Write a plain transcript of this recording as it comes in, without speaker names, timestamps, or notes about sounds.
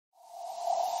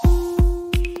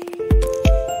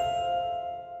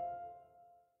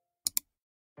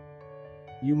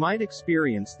You might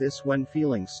experience this when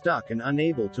feeling stuck and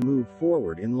unable to move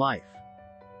forward in life.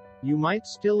 You might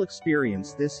still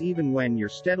experience this even when you're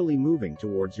steadily moving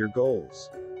towards your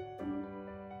goals.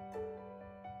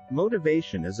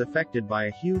 Motivation is affected by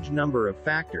a huge number of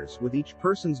factors, with each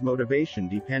person's motivation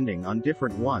depending on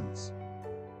different ones.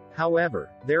 However,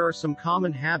 there are some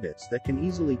common habits that can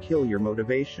easily kill your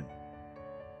motivation.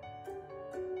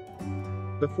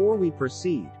 Before we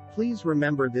proceed, please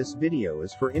remember this video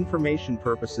is for information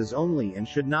purposes only and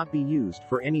should not be used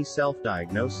for any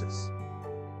self-diagnosis.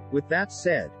 With that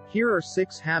said, here are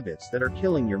 6 habits that are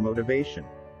killing your motivation.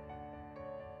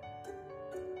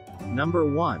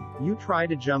 Number 1, you try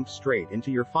to jump straight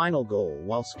into your final goal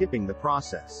while skipping the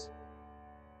process.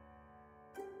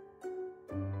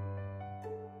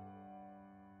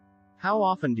 How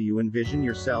often do you envision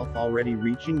yourself already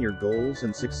reaching your goals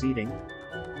and succeeding?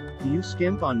 Do you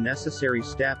skimp on necessary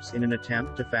steps in an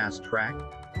attempt to fast track?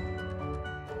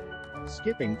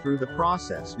 Skipping through the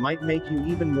process might make you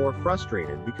even more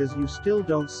frustrated because you still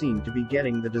don't seem to be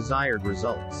getting the desired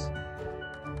results.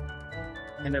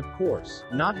 And of course,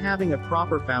 not having a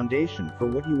proper foundation for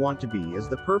what you want to be is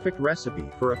the perfect recipe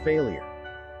for a failure.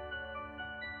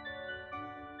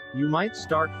 You might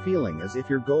start feeling as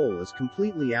if your goal is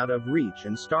completely out of reach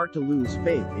and start to lose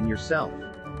faith in yourself.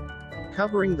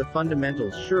 Covering the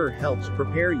fundamentals sure helps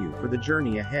prepare you for the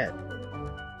journey ahead.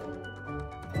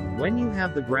 When you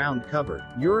have the ground covered,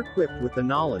 you're equipped with the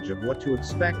knowledge of what to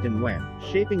expect and when,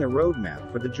 shaping a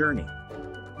roadmap for the journey.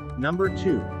 Number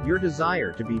 2, your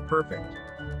desire to be perfect.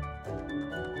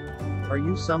 Are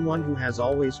you someone who has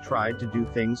always tried to do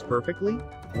things perfectly?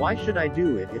 Why should I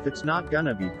do it if it's not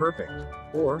gonna be perfect?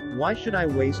 Or, why should I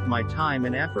waste my time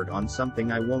and effort on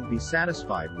something I won't be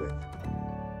satisfied with?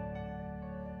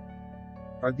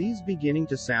 Are these beginning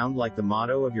to sound like the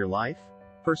motto of your life?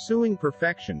 Pursuing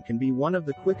perfection can be one of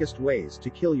the quickest ways to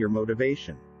kill your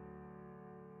motivation.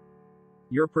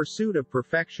 Your pursuit of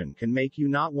perfection can make you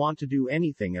not want to do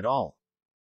anything at all.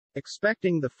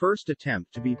 Expecting the first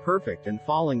attempt to be perfect and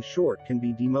falling short can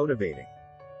be demotivating.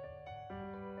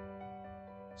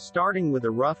 Starting with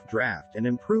a rough draft and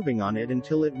improving on it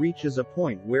until it reaches a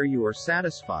point where you are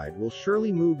satisfied will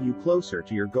surely move you closer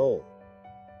to your goal.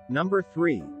 Number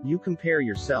 3, you compare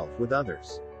yourself with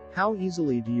others. How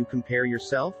easily do you compare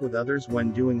yourself with others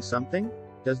when doing something?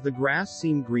 Does the grass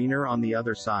seem greener on the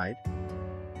other side?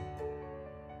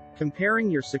 Comparing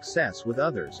your success with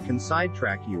others can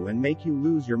sidetrack you and make you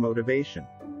lose your motivation.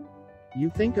 You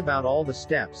think about all the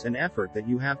steps and effort that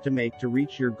you have to make to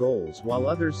reach your goals while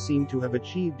others seem to have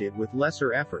achieved it with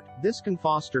lesser effort. This can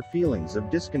foster feelings of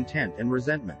discontent and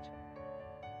resentment.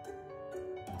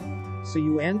 So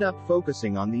you end up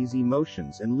focusing on these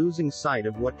emotions and losing sight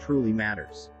of what truly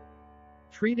matters.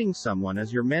 Treating someone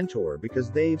as your mentor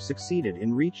because they've succeeded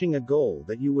in reaching a goal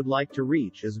that you would like to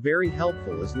reach is very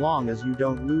helpful as long as you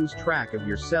don't lose track of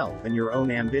yourself and your own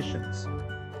ambitions.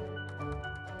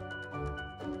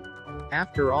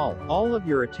 After all of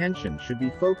your attention should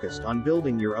be focused on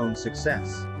building your own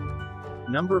success.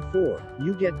 Number 4,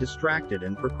 you get distracted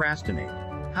and procrastinate.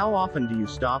 How often do you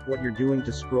stop what you're doing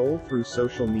to scroll through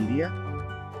social media?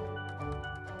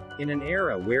 In an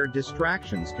era where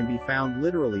distractions can be found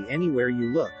literally anywhere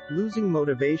you look, losing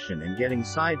motivation and getting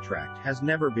sidetracked has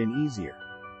never been easier.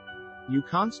 You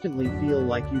constantly feel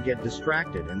like you get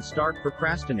distracted and start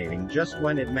procrastinating just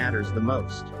when it matters the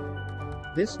most.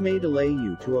 This may delay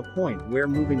you to a point where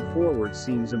moving forward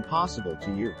seems impossible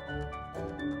to you.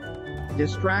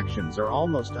 Distractions are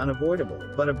almost unavoidable,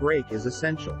 but a break is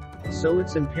essential. So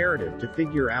it's imperative to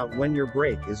figure out when your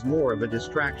break is more of a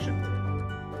distraction.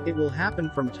 It will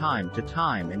happen from time to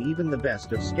time, and even the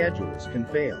best of schedules can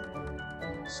fail.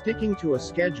 Sticking to a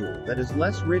schedule that is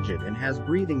less rigid and has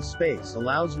breathing space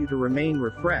allows you to remain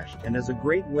refreshed and is a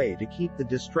great way to keep the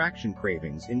distraction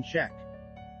cravings in check.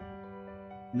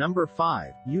 Number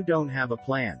 5, you don't have a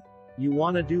plan. You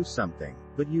want to do something,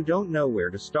 but you don't know where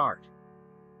to start.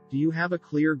 Do you have a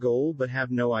clear goal but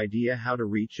have no idea how to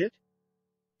reach it?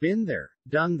 Been there,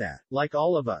 done that, like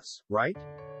all of us, right?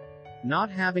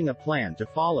 Not having a plan to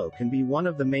follow can be one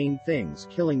of the main things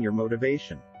killing your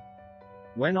motivation.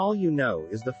 When all you know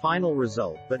is the final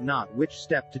result but not which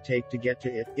step to take to get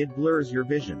to it, it blurs your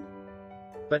vision.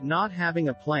 But not having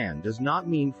a plan does not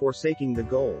mean forsaking the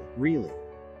goal, really.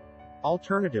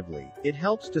 Alternatively, it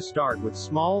helps to start with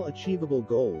small achievable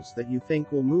goals that you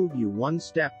think will move you one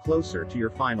step closer to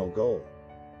your final goal.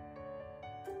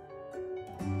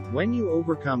 When you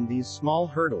overcome these small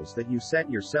hurdles that you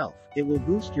set yourself, it will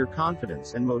boost your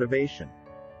confidence and motivation.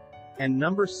 And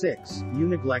number 6, you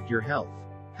neglect your health.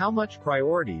 How much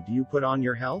priority do you put on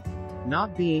your health?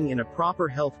 Not being in a proper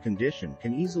health condition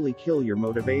can easily kill your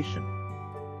motivation.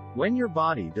 When your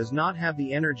body does not have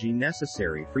the energy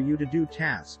necessary for you to do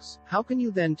tasks, how can you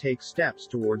then take steps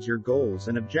towards your goals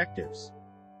and objectives?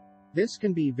 This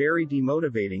can be very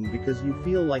demotivating because you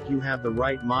feel like you have the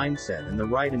right mindset and the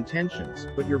right intentions,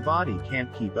 but your body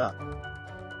can't keep up.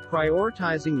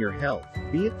 Prioritizing your health,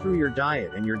 be it through your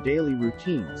diet and your daily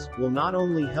routines, will not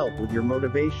only help with your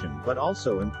motivation but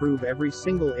also improve every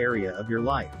single area of your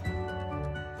life.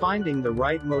 Finding the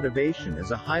right motivation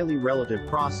is a highly relative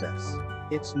process.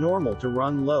 It's normal to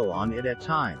run low on it at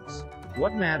times.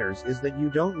 What matters is that you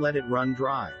don't let it run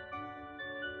dry.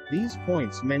 These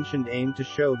points mentioned aim to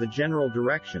show the general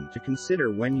direction to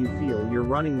consider when you feel you're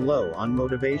running low on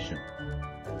motivation.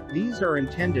 These are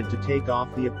intended to take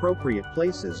off the appropriate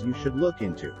places you should look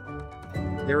into.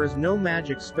 There is no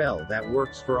magic spell that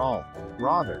works for all.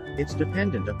 Rather, it's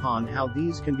dependent upon how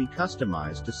these can be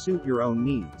customized to suit your own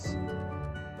needs.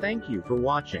 Thank you for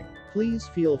watching. Please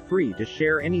feel free to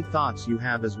share any thoughts you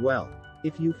have as well.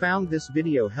 If you found this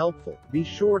video helpful, be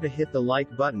sure to hit the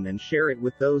like button and share it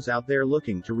with those out there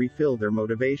looking to refill their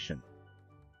motivation.